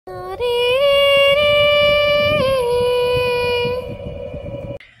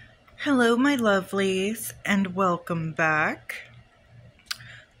Hello, my lovelies, and welcome back.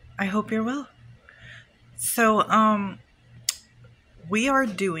 I hope you're well. So, we are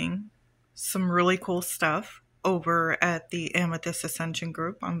doing some really cool stuff over at the Amethyst Ascension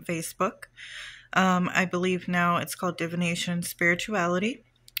group on Facebook. I believe now it's called Divination Spirituality.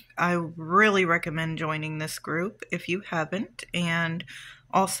 I really recommend joining this group if you haven't, and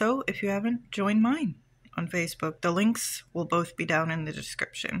also if you haven't joined mine on Facebook. The links will both be down in the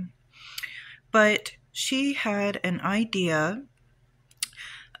description. But she had an idea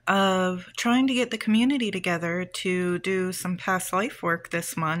of trying to get the community together to do some past life work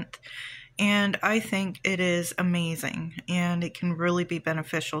this month, and I think it is amazing, and it can really be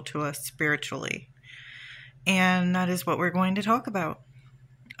beneficial to us spiritually, and that is what we're going to talk about.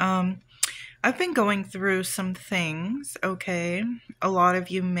 I've been going through some things, okay? A lot of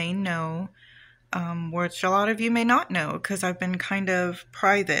you may know, which a lot of you may not know, because I've been kind of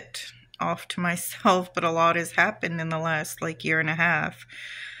private, off to myself, but a lot has happened in the last year and a half.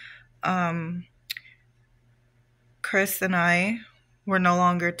 Chris and I were no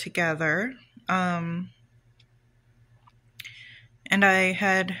longer together, and I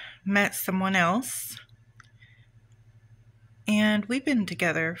had met someone else, and we've been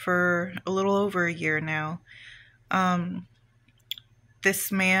together for a little over a year now.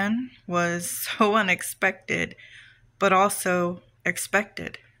 This man was so unexpected, but also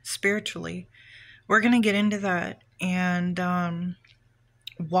expected spiritually. We're going to get into that and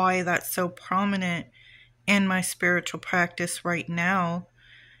why that's so prominent in my spiritual practice right now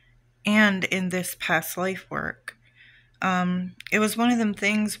and in this past life work. It was one of them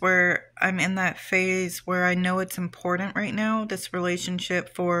things where I'm in that phase where I know it's important right now, this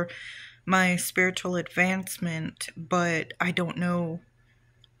relationship, for my spiritual advancement, but I don't know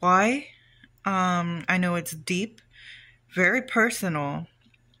why. I know it's deep, very personal,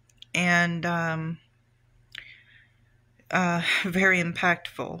 and very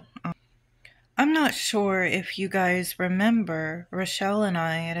impactful. I'm not sure if you guys remember, Rochelle and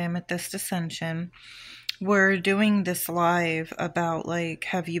I at Amethyst Ascension were doing this live about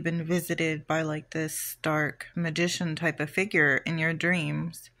have you been visited by this dark magician type of figure in your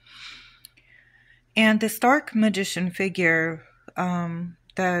dreams? And this dark magician figure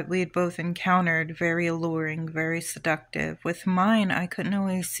that we had both encountered, very alluring, very seductive. With mine, I couldn't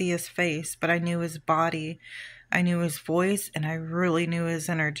always see his face, but I knew his body, I knew his voice, and I really knew his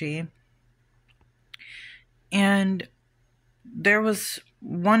energy. And there was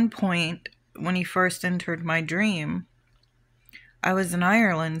one point when he first entered my dream. I was in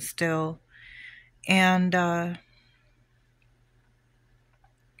Ireland still, and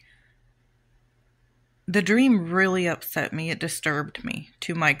the dream really upset me. It disturbed me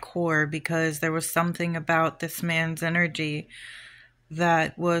to my core because there was something about this man's energy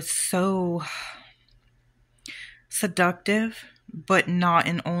that was so seductive, but not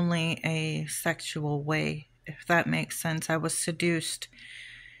in only a sexual way, if that makes sense. I was seduced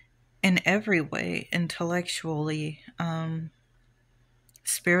in every way, intellectually,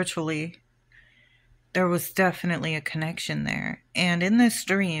 spiritually. There was definitely a connection there. And in this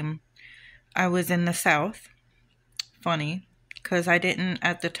dream, I was in the South. Funny, because I didn't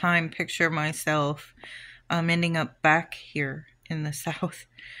at the time picture myself ending up back here in the South.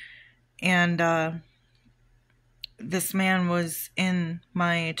 And this man was in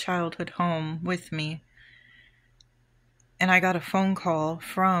my childhood home with me. And I got a phone call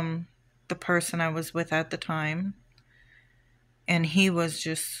from the person I was with at the time. And he was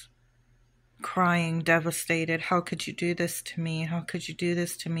just crying, devastated. How could you do this to me? How could you do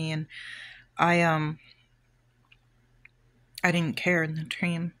this to me? And I didn't care in the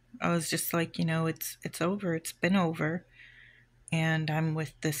dream. I was just like, it's over. It's been over. And I'm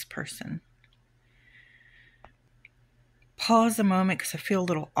with this person. Pause a moment because I feel a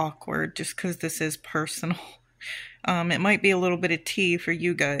little awkward just because this is personal. It might be a little bit of tea for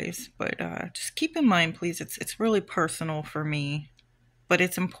you guys, but just keep in mind, please, it's really personal for me. But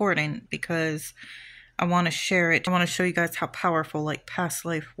it's important because I want to share it. I want to show you guys how powerful past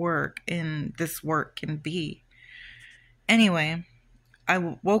life work in this work can be. Anyway,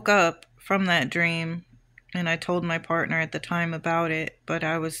 I woke up from that dream and I told my partner at the time about it, but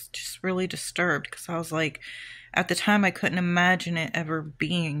I was just really disturbed because I was like, at the time I couldn't imagine it ever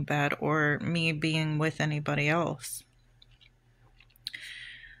being that or me being with anybody else.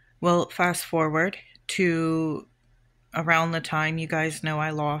 Well, fast forward to around the time, you guys know I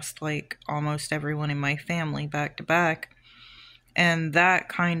lost almost everyone in my family back to back. And that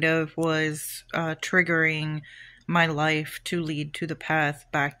kind of was triggering my life to lead to the path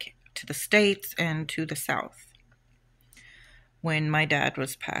back to the States and to the South. when my dad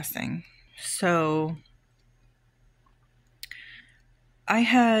was passing. So I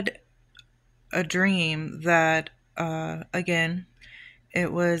had a dream that, again,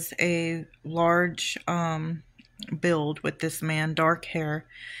 it was a large build with this man, dark hair.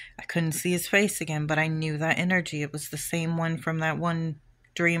 I couldn't see his face again, but I knew that energy. It was the same one from that one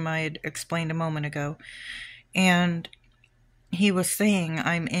dream I had explained a moment ago. And he was saying,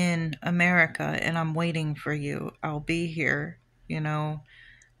 I'm in America and I'm waiting for you. I'll be here, you know.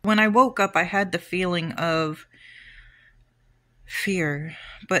 When I woke up, I had the feeling of fear,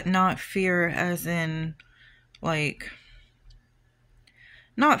 but not fear as in, like,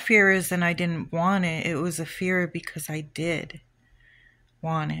 not fear as in I didn't want it. It was a fear because I did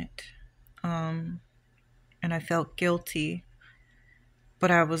want it. And I felt guilty. But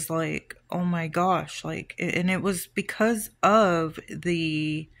I was like, oh my gosh, like, and it was because of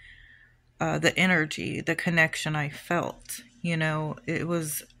the energy, the connection I felt, you know. It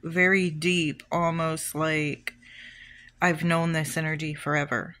was very deep, almost like I've known this energy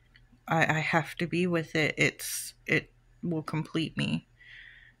forever. I have to be with it. It will complete me,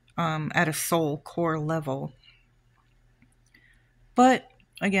 at a soul core level. But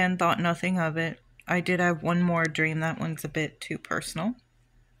again, thought nothing of it. I did have one more dream. That one's a bit too personal.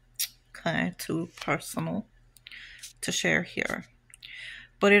 Okay, too personal to share here.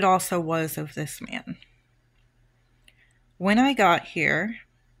 But it also was of this man. When I got here,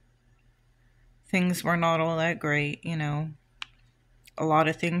 things were not all that great, you know. A lot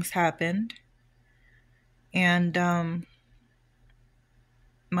of things happened. And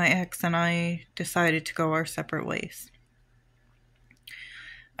my ex and I decided to go our separate ways.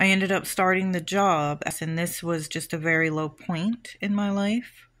 I ended up starting the job, and this was just a very low point in my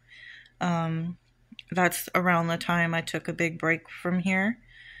life. That's around the time I took a big break from here,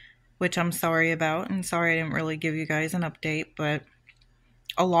 which I'm sorry about, and sorry I didn't really give you guys an update, but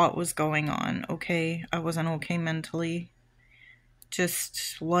a lot was going on, okay? I wasn't okay mentally.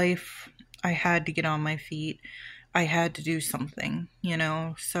 Just life, I had to get on my feet. I had to do something, you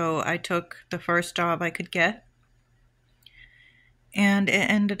know? So I took the first job I could get, and it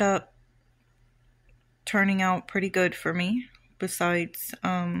ended up turning out pretty good for me. Besides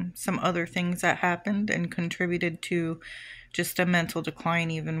some other things that happened and contributed to just a mental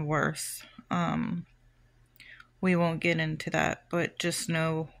decline even worse. We won't get into that, but just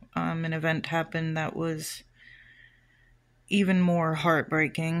know an event happened that was even more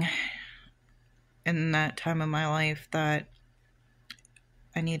heartbreaking in that time of my life that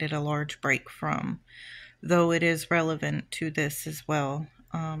I needed a large break from, though it is relevant to this as well,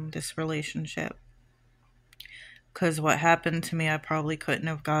 this relationship. Because what happened to me, I probably couldn't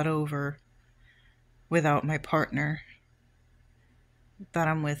have got over without my partner that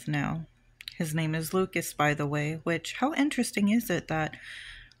I'm with now. His name is Lucas, by the way, which, how interesting is it that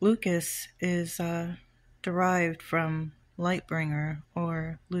Lucas is derived from Lightbringer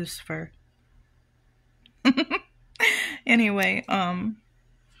or Lucifer? Anyway,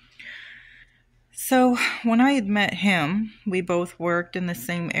 so when I had met him, we both worked in the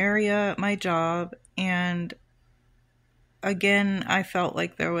same area at my job, and again, I felt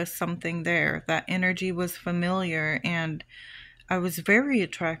like there was something there. That energy was familiar, and I was very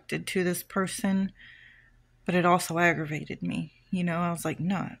attracted to this person, but it also aggravated me. You know, I was like,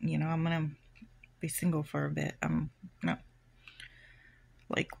 no, you know, I'm going to be single for a bit. No.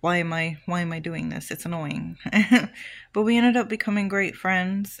 Like, why am I doing this? It's annoying. But we ended up becoming great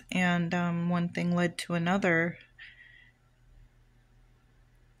friends, and one thing led to another.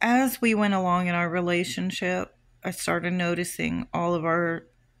 As we went along in our relationship, I started noticing all of our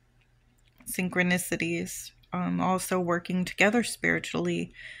synchronicities, also working together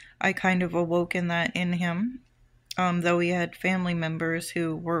spiritually. I kind of awoken that in him, though he had family members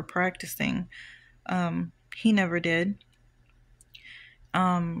who were practicing. He never did.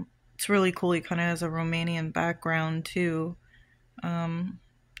 It's really cool. He kind of has a Romanian background too.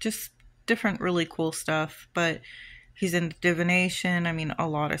 Just different really cool stuff, but he's into divination. I mean, a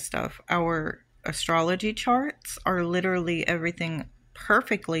lot of stuff. Our astrology charts are literally everything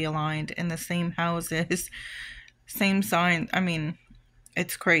perfectly aligned in the same houses, same sign. I mean,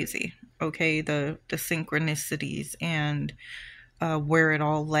 it's crazy. Okay, the synchronicities and where it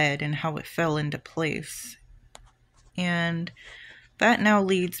all led and how it fell into place. And that now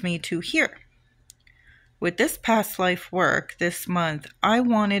leads me to here. With this past life work this month, I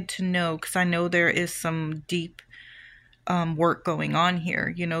wanted to know, because I know there is some deep work going on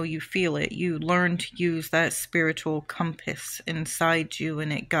here. You know, you feel it. You learn to use that spiritual compass inside you,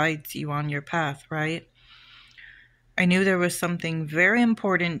 and it guides you on your path, right? I knew there was something very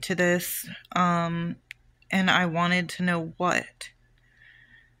important to this, and and I wanted to know what.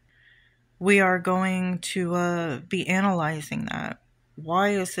 We are going to be analyzing that. Why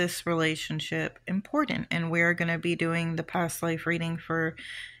is this relationship important? And we are going to be doing the past life reading for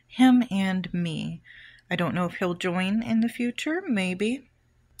him and me. I don't know if he'll join in the future, maybe,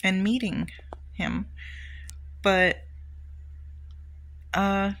 and meeting him. But,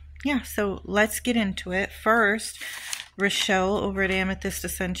 yeah, so let's get into it. First, Rochelle over at Amethyst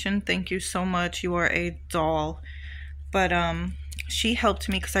Ascension, thank you so much. You are a doll. But, she helped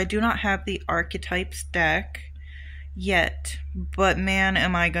me because I do not have the archetypes deck yet, but man,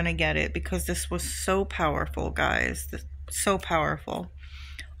 am I gonna get it, because this was so powerful, guys. So powerful.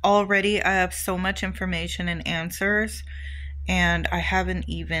 Already I have so much information and answers, and I haven't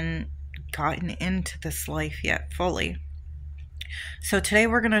even gotten into this life yet fully. So today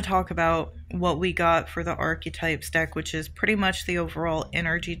we're going to talk about what we got for the archetypes deck, which is pretty much the overall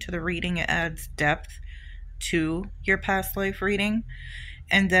energy to the reading. It adds depth to your past life reading.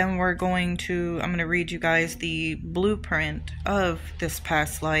 And then I'm going to read you guys the blueprint of this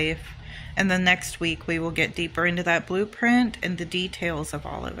past life. And then next week we will get deeper into that blueprint and the details of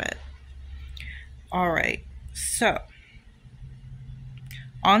all of it. Alright, so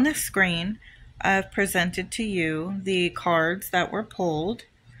on the screen I've presented to you the cards that were pulled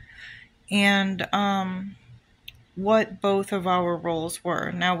and what both of our roles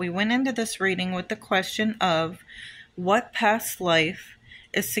were. Now, we went into this reading with the question of what past life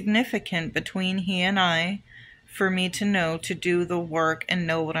is significant between he and I for me to know to do the work and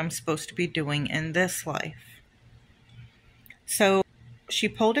know what I'm supposed to be doing in this life. So she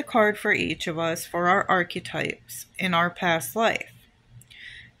pulled a card for each of us for our archetypes in our past life.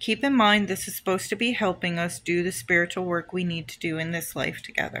 Keep in mind, this is supposed to be helping us do the spiritual work we need to do in this life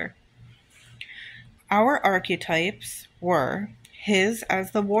together. Our archetypes were his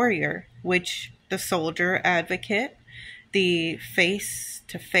as the warrior, which the soldier advocate, the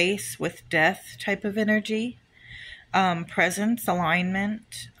face-to-face with death type of energy, presence,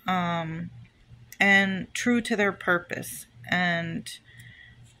 alignment, and true to their purpose. And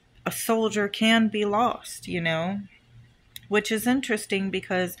a soldier can be lost, you know, which is interesting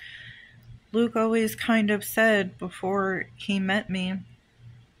because Luke always kind of said before he met me,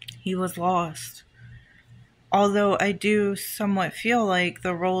 he was lost. Although I do somewhat feel like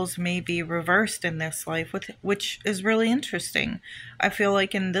the roles may be reversed in this life, which is really interesting. I feel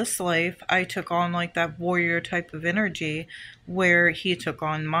like in this life, I took on like that warrior type of energy where he took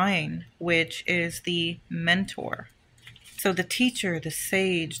on mine, which is the mentor. So the teacher, the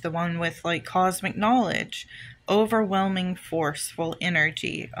sage, the one with like cosmic knowledge, overwhelming forceful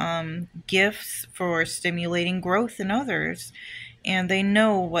energy, gifts for stimulating growth in others. And they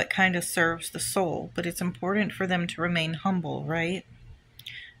know what kind of serves the soul, but it's important for them to remain humble, right?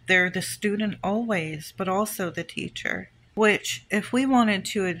 They're the student always, but also the teacher. Which, if we wanted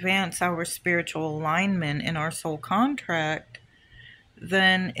to advance our spiritual alignment in our soul contract,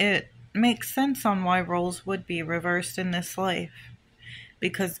 then it makes sense on why roles would be reversed in this life.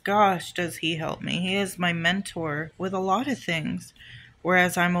 Because gosh, does he help me. He is my mentor with a lot of things,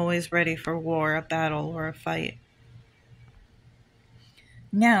 whereas I'm always ready for war, a battle, or a fight.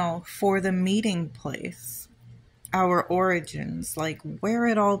 Now, for the meeting place, our origins, like where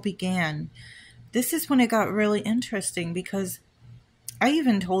it all began, this is when it got really interesting because I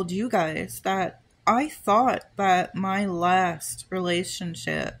even told you guys that I thought that my last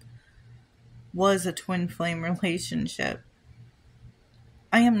relationship was a twin flame relationship.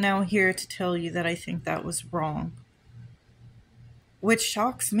 I am now here to tell you that I think that was wrong, which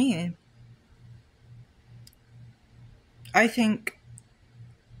shocks me. I think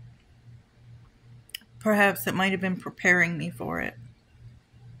perhaps it might have been preparing me for it.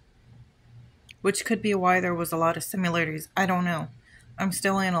 Which could be why there was a lot of similarities. I don't know. I'm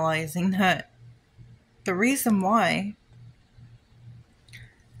still analyzing that. The reason why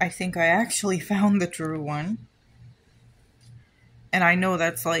I think I actually found the true one. And I know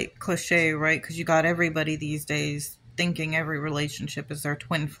that's like cliche, right? Because you got everybody these days thinking every relationship is their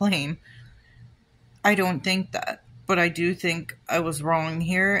twin flame. I don't think that. But I do think I was wrong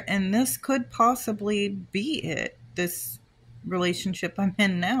here, and this could possibly be it, this relationship I'm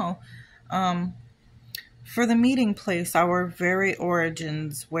in now. For the meeting place, our very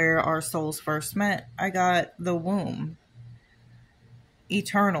origins, where our souls first met, I got the womb.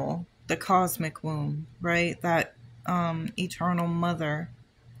 Eternal, the cosmic womb, right? That eternal mother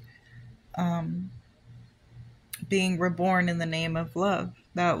being reborn in the name of love.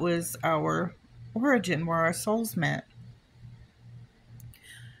 That was our origin, where our souls met.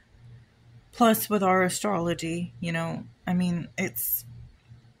 Plus with our astrology, you know, I mean, it's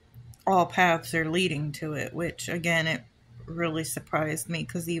all paths are leading to it, which again, it really surprised me,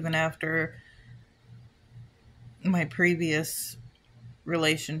 because even after my previous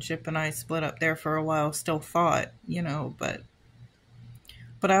relationship and I split up there for a while, still thought, but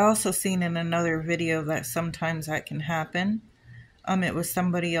I also seen in another video that sometimes that can happen. It was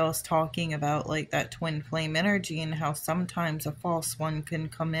somebody else talking about like that twin flame energy and how sometimes a false one can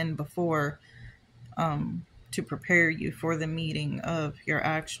come in before, to prepare you for the meeting of your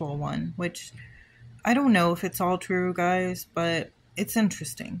actual one, which I don't know if it's all true, guys, but it's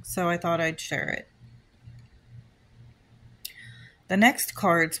interesting, so I thought I'd share it. The next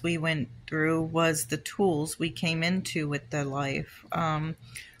cards we went through was the tools we came into with the life,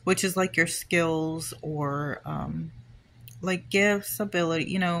 which is like your skills or like gifts,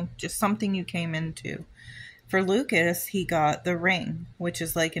 ability, just something you came into. For Lucas, he got the ring, which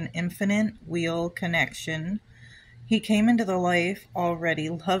is like an infinite wheel connection. He came into the life already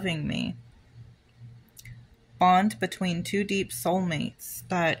loving me. Bond between two deep soulmates,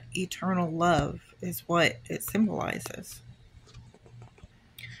 that eternal love is what it symbolizes.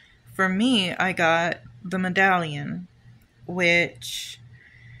 For me, I got the medallion, which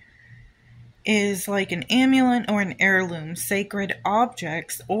is like an amulet or an heirloom, sacred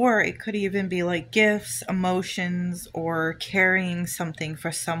objects, or it could even be like gifts, emotions, or carrying something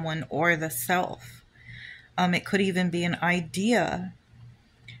for someone or the self. It could even be an idea.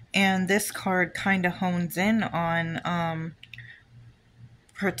 And this card kind of hones in on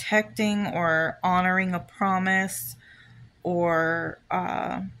protecting or honoring a promise, or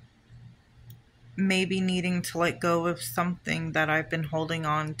maybe needing to let go of something that I've been holding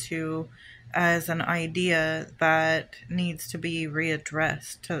on to as an idea that needs to be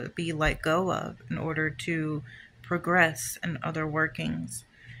readdressed, to be let go of in order to progress in other workings.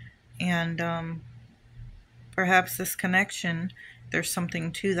 And perhaps this connection, there's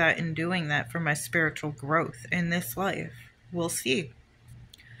something to that in doing that for my spiritual growth in this life. We'll see.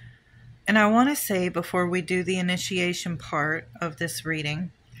 And I want to say before we do the initiation part of this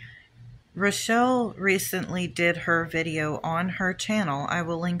reading, Rochelle recently did her video on her channel, I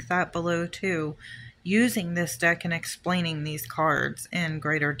will link that below too, using this deck and explaining these cards in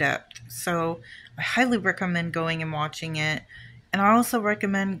greater depth. So I highly recommend going and watching it. And I also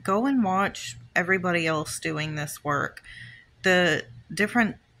recommend go and watch everybody else doing this work. The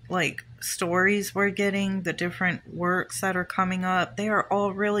different stories we're getting, the different works that are coming up, they are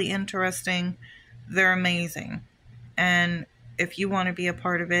all really interesting. They're amazing. And if you want to be a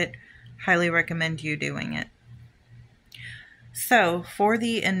part of it, highly recommend you doing it. So for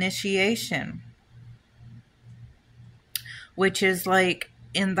the initiation, which is like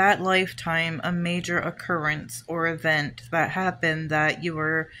in that lifetime a major occurrence or event that happened that you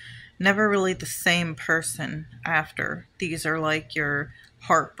were never really the same person after. These are like your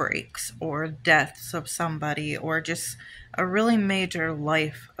heartbreaks or deaths of somebody, or just a really major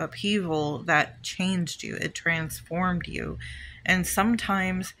life upheaval that changed you. It transformed you. And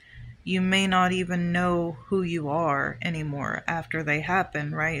sometimes you may not even know who you are anymore after they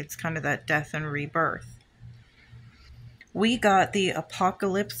happen, right? It's kind of that death and rebirth. We got the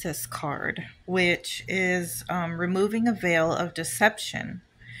Apocalypsis card, which is removing a veil of deception.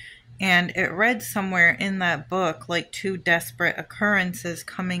 And it read somewhere in that book like two desperate occurrences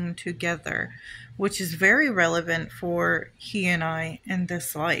coming together, which is very relevant for he and I in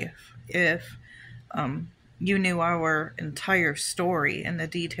this life. If you knew our entire story and the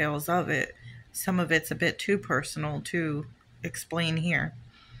details of it, some of it's a bit too personal to explain here.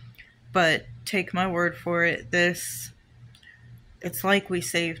 But take my word for it, it's like we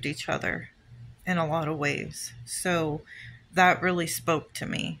saved each other in a lot of ways. So that really spoke to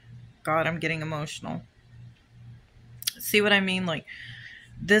me. God, I'm getting emotional. See what I mean? Like,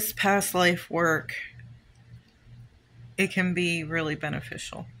 this past life work, it can be really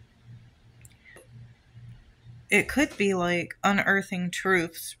beneficial. It could be like unearthing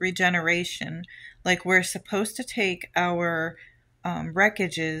truths, regeneration. Like, we're supposed to take our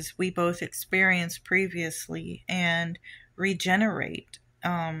wreckages we both experienced previously and regenerate.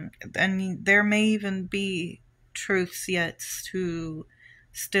 And there may even be truths yet to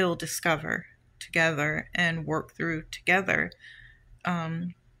still discover together and work through together.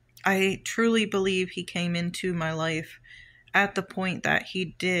 I truly believe he came into my life at the point that he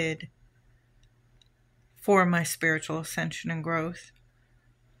did for my spiritual ascension and growth.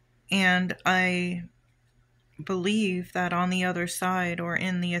 And I believe that on the other side, or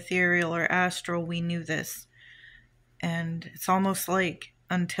in the ethereal or astral, we knew this. And it's almost like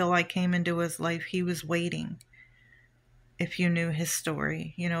until I came into his life, he was waiting. If you knew his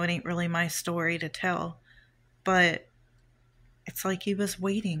story, it ain't really my story to tell, but it's like he was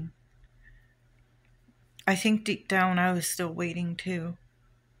waiting. I think deep down I was still waiting too.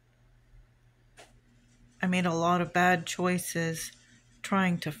 I made a lot of bad choices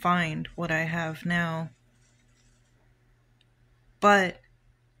trying to find what I have now. But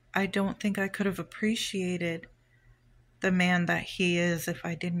I don't think I could have appreciated the man that he is if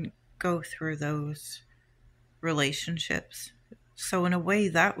I didn't go through those relationships. So in a way,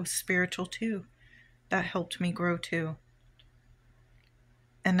 that was spiritual too. That helped me grow too.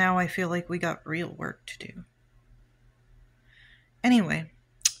 And now I feel like we got real work to do. Anyway,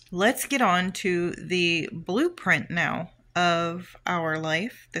 let's get on to the blueprint now of our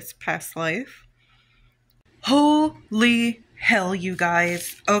life, this past life. Holy hell, you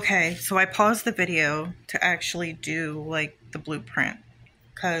guys. Okay, so I paused the video to actually do like the blueprint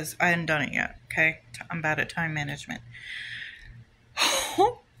because I hadn't done it yet, okay? I'm bad at time management.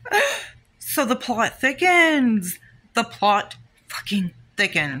 So the plot thickens. The plot fucking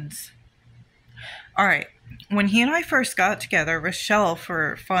thickens. Alright, when he and I first got together, Rochelle,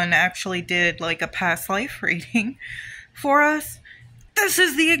 for fun, actually did like a past life reading for us. This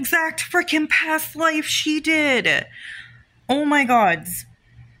is the exact freaking past life she did. Oh my gods.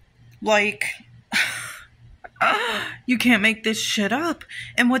 Like, you can't make this shit up.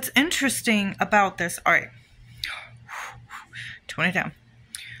 And what's interesting about this, alright, tone it down.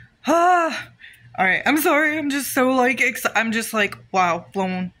 Alright, I'm sorry, I'm just so like, I'm just like, wow,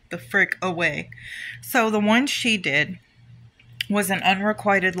 blown the frick away. So the one she did was an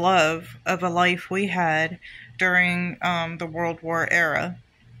unrequited love of a life we had during the World War era.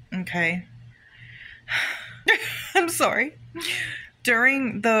 Okay. I'm sorry.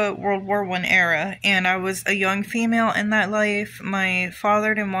 During the World War I era, and I was a young female in that life. My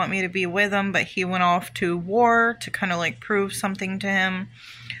father didn't want me to be with him, but he went off to war to kind of like prove something to him,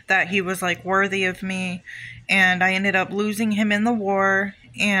 that he was like worthy of me. And I ended up losing him in the war,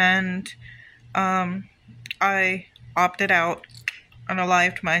 and I opted out,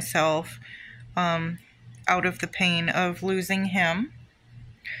 unalived myself, out of the pain of losing him.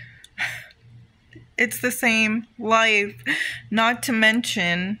 It's the same life. Not to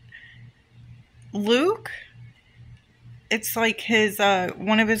mention Luke. It's like his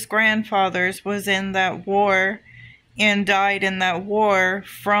one of his grandfathers was in that war and died in that war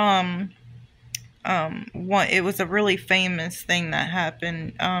from it was a really famous thing that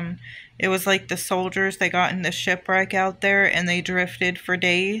happened. It was like the soldiers, they got in the shipwreck out there and they drifted for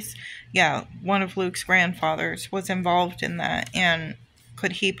days. Yeah, one of Luke's grandfathers was involved in that, and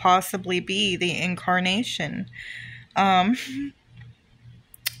could he possibly be the incarnation? Wow,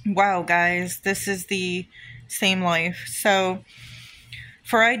 guys, this is the same life. So,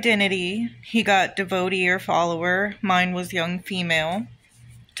 for identity, he got devotee or follower. Mine was young female.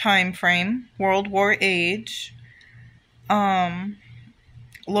 Time frame, World War age.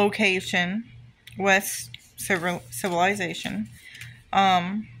 Location, West civilization.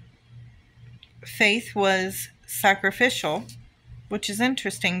 Faith was sacrificial, which is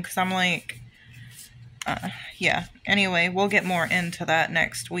interesting because I'm like, yeah. Anyway, we'll get more into that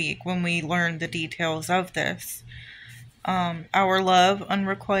next week when we learn the details of this. Our love,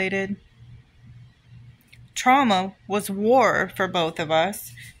 unrequited. Trauma was war for both of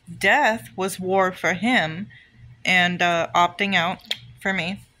us. Death was war for him, and opting out for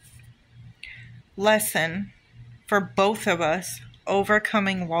me. Lesson for both of us,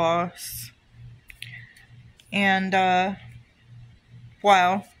 overcoming loss. And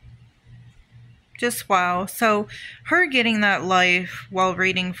wow. Just wow. So her getting that life while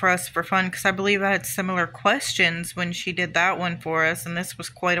reading for us for fun, because I believe I had similar questions when she did that one for us, and this was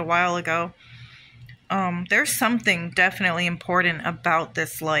quite a while ago. There's something definitely important about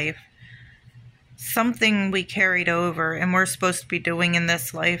this life. Something we carried over and we're supposed to be doing in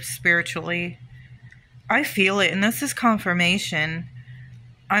this life spiritually. I feel it, and this is confirmation.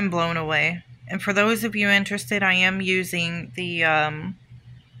 I'm blown away. And for those of you interested, I am using the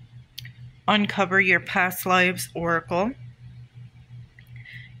Uncover Your Past Lives Oracle.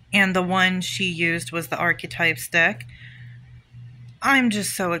 And the one she used was the Archetypes deck. I'm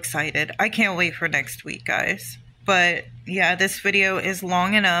just so excited. I can't wait for next week, guys. But yeah, this video is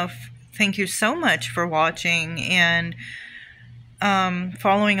long enough. Thank you so much for watching and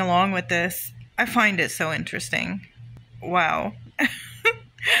following along with this. I find it so interesting. Wow.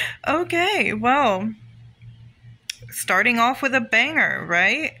 Okay, well, starting off with a banger,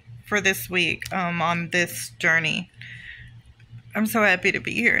 right? For this week on this journey. I'm so happy to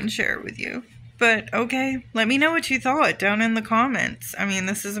be here and share it with you. But, okay, let me know what you thought down in the comments. I mean,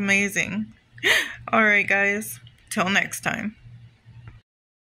 this is amazing. Alright, guys. Till next time.